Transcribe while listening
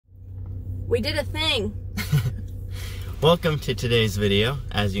We did a thing. Welcome to today's video.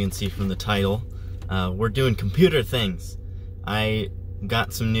 As you can see from the title, we're doing computer things. I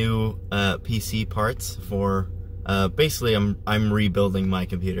got some new PC parts for, basically I'm rebuilding my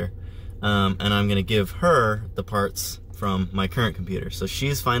computer. And I'm gonna give her the parts from my current computer. So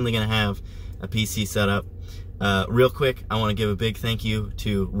she's finally gonna have a PC set up. Real quick, I wanna give a big thank you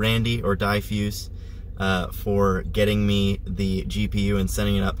to Randy or EFUSE for getting me the GPU and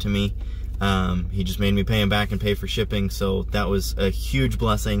sending it up to me. He just made me pay him back and pay for shipping, so that was a huge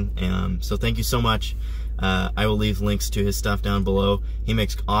blessing. So thank you so much. I will leave links to his stuff down below. He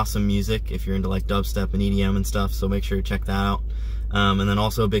makes awesome music if you're into like dubstep and EDM and stuff, so make sure to check that out. And then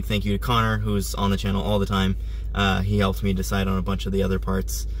also a big thank you to Konnor, who's on the channel all the time. He helped me decide on a bunch of the other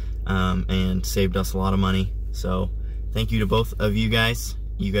parts and saved us a lot of money. So thank you to both of you guys.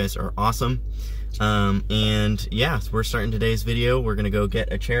 You guys are awesome. And yeah, so we're starting today's video. We're gonna go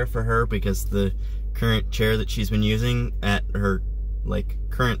get a chair for her because the current chair that she's been using at her like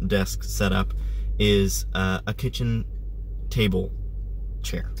current desk setup is a kitchen table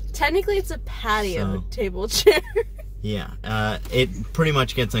chair. Technically it's a patio table chair. Yeah, it pretty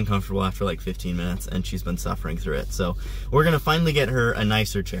much gets uncomfortable after like 15 minutes, and she's been suffering through it. So we're gonna finally get her a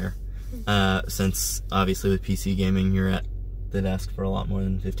nicer chair, since obviously with PC gaming you're at the desk for a lot more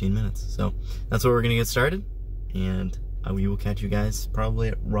than 15 minutes. So that's where we're gonna get started, and we will catch you guys probably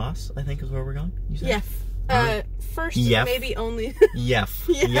at Ross, I think is where we're going. Yep. First, yep. Maybe only. Yep.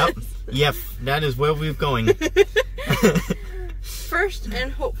 Yes. Yep. Yep. That is where we're going. First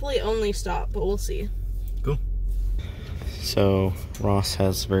and hopefully only stop, but we'll see. Cool. So Ross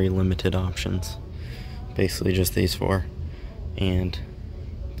has very limited options. Basically just these four. And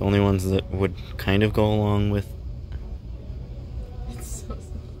the only ones that would kind of go along with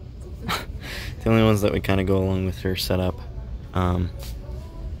the only ones that would kind of go along with her setup,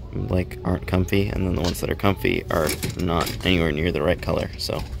 like aren't comfy, and then the ones that are comfy are not anywhere near the right color.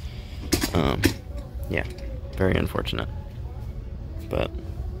 So, yeah, very unfortunate. But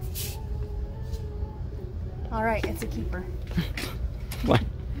all right, it's a keeper. What?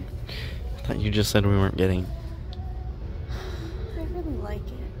 I thought you just said we weren't getting. I really like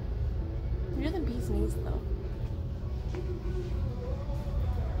it. You're the bee's knees, though.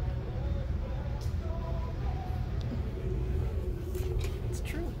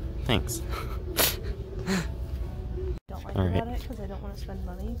 Thanks. Don't like about it because I don't want to spend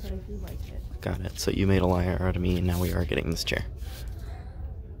money, but I do like it. Got it. So you made a liar out of me, and now we are getting this chair.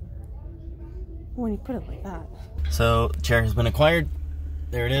 When you put it like that. So the chair has been acquired.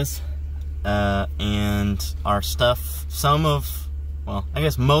 There it is. And our stuff, well, I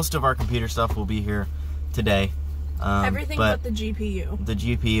guess most of our computer stuff will be here today. Everything but the GPU. The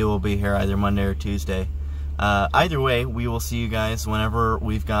GPU will be here either Monday or Tuesday. Either way, we will see you guys whenever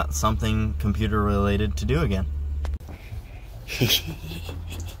we've got something computer related to do again. You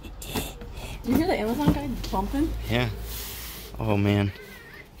hear the Amazon guy bumping? Yeah. Oh man,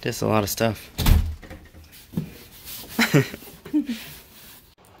 just a lot of stuff.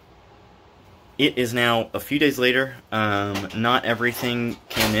 It is now a few days later. Not everything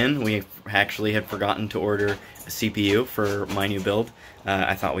came in. We actually had forgotten to order a CPU for my new build.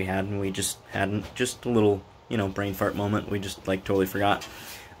 I thought we had, and we just hadn't. Just a little, you know, brain fart moment. We just like totally forgot.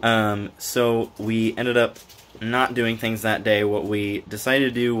 So we ended up not doing things that day. What we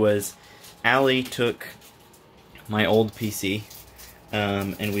decided to do was Allie took my old PC,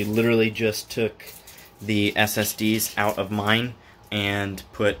 and we literally just took the SSDs out of mine and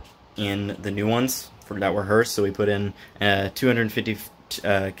put in the new ones that were hers. So we put in a 250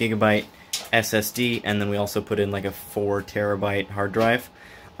 gigabyte SSD, and then we also put in like a 4 terabyte hard drive.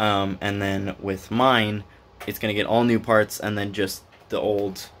 And then with mine, it's going to get all new parts and then just the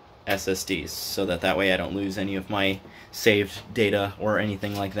old SSDs, so that way I don't lose any of my saved data or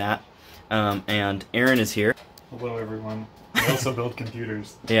anything like that. And Arin is here. Hello everyone. I also build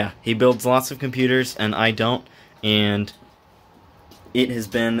computers. Yeah, he builds lots of computers and I don't, and it has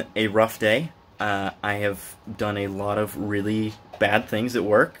been a rough day. I have done a lot of really bad things at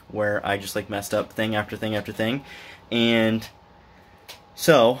work where I just like messed up thing after thing after thing. And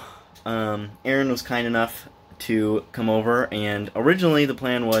so Arin was kind enough to come over, and originally the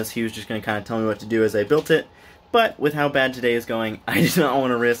plan was he was just going to kind of tell me what to do as I built it, but with how bad today is going, I did not want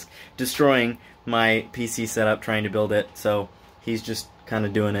to risk destroying my PC setup trying to build it, so he's just kind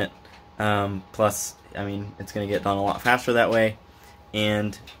of doing it. Plus, I mean, it's going to get done a lot faster that way,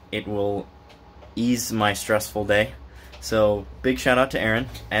 and it will ease my stressful day. So big shout out to Arin.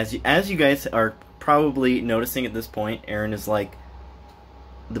 As you guys are probably noticing at this point, Arin is like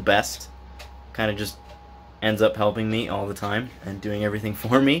the best. Kind of just ends up helping me all the time and doing everything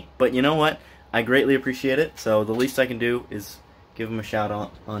for me. But you know what? I greatly appreciate it. So the least I can do is give him a shout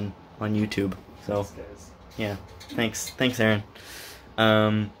out on YouTube. So yeah, thanks Arin.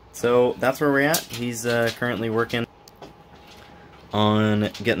 So that's where we're at. He's currently working on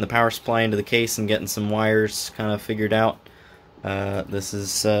getting the power supply into the case and getting some wires kind of figured out. This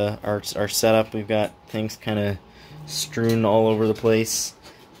is our setup. We've got things kind of strewn all over the place,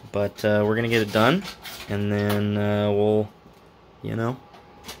 but we're gonna get it done, and then we'll, you know,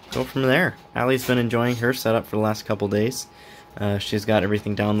 go from there. Allie's been enjoying her setup for the last couple days. She's got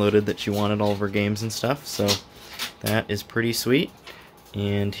everything downloaded that she wanted, all of her games and stuff, so that is pretty sweet.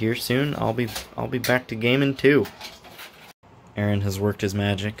 And here soon I'll be back to gaming too. Arin has worked his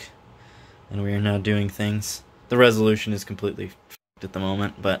magic, and we are now doing things. The resolution is completely f***ed at the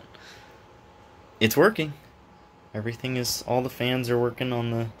moment, but it's working. Everything is, all the fans are working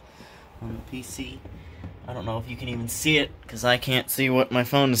on the PC. I don't know if you can even see it, because I can't see what my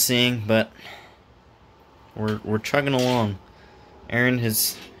phone is seeing, but we're chugging along. Arin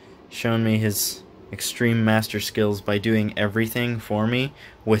has shown me his extreme master skills by doing everything for me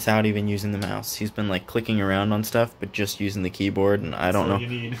without even using the mouse. He's been like clicking around on stuff, but just using the keyboard, and I don't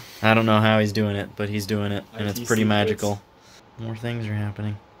know how he's doing it, but he's doing it, and it's pretty magical. More things are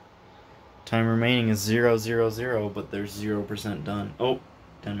happening. Time remaining is 0:00, but there's 0% done. Oh,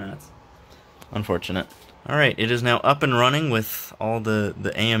 10 minutes. Unfortunate. Alright, it is now up and running with all the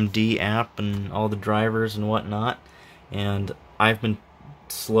AMD app and all the drivers and whatnot, and I've been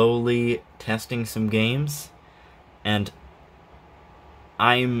slowly testing some games, and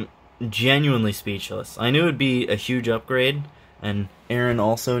I'm genuinely speechless. I knew it would be a huge upgrade, and Arin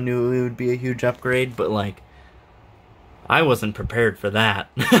also knew it would be a huge upgrade, but like, I wasn't prepared for that.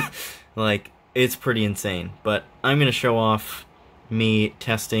 Like, it's pretty insane. But I'm gonna show off me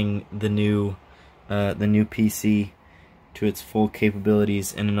testing the new PC to its full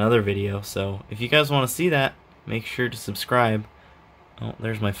capabilities in another video. So if you guys want to see that, make sure to subscribe. Oh,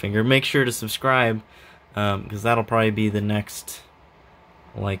 there's my finger. Make sure to subscribe, because that'll probably be the next,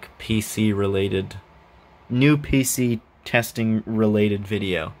 like, PC related, new PC testing related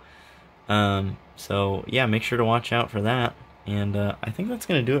video. So yeah, make sure to watch out for that. And I think that's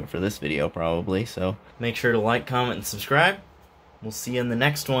gonna do it for this video probably. So make sure to like, comment, and subscribe. We'll see you in the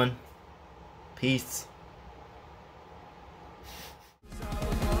next one. Peace.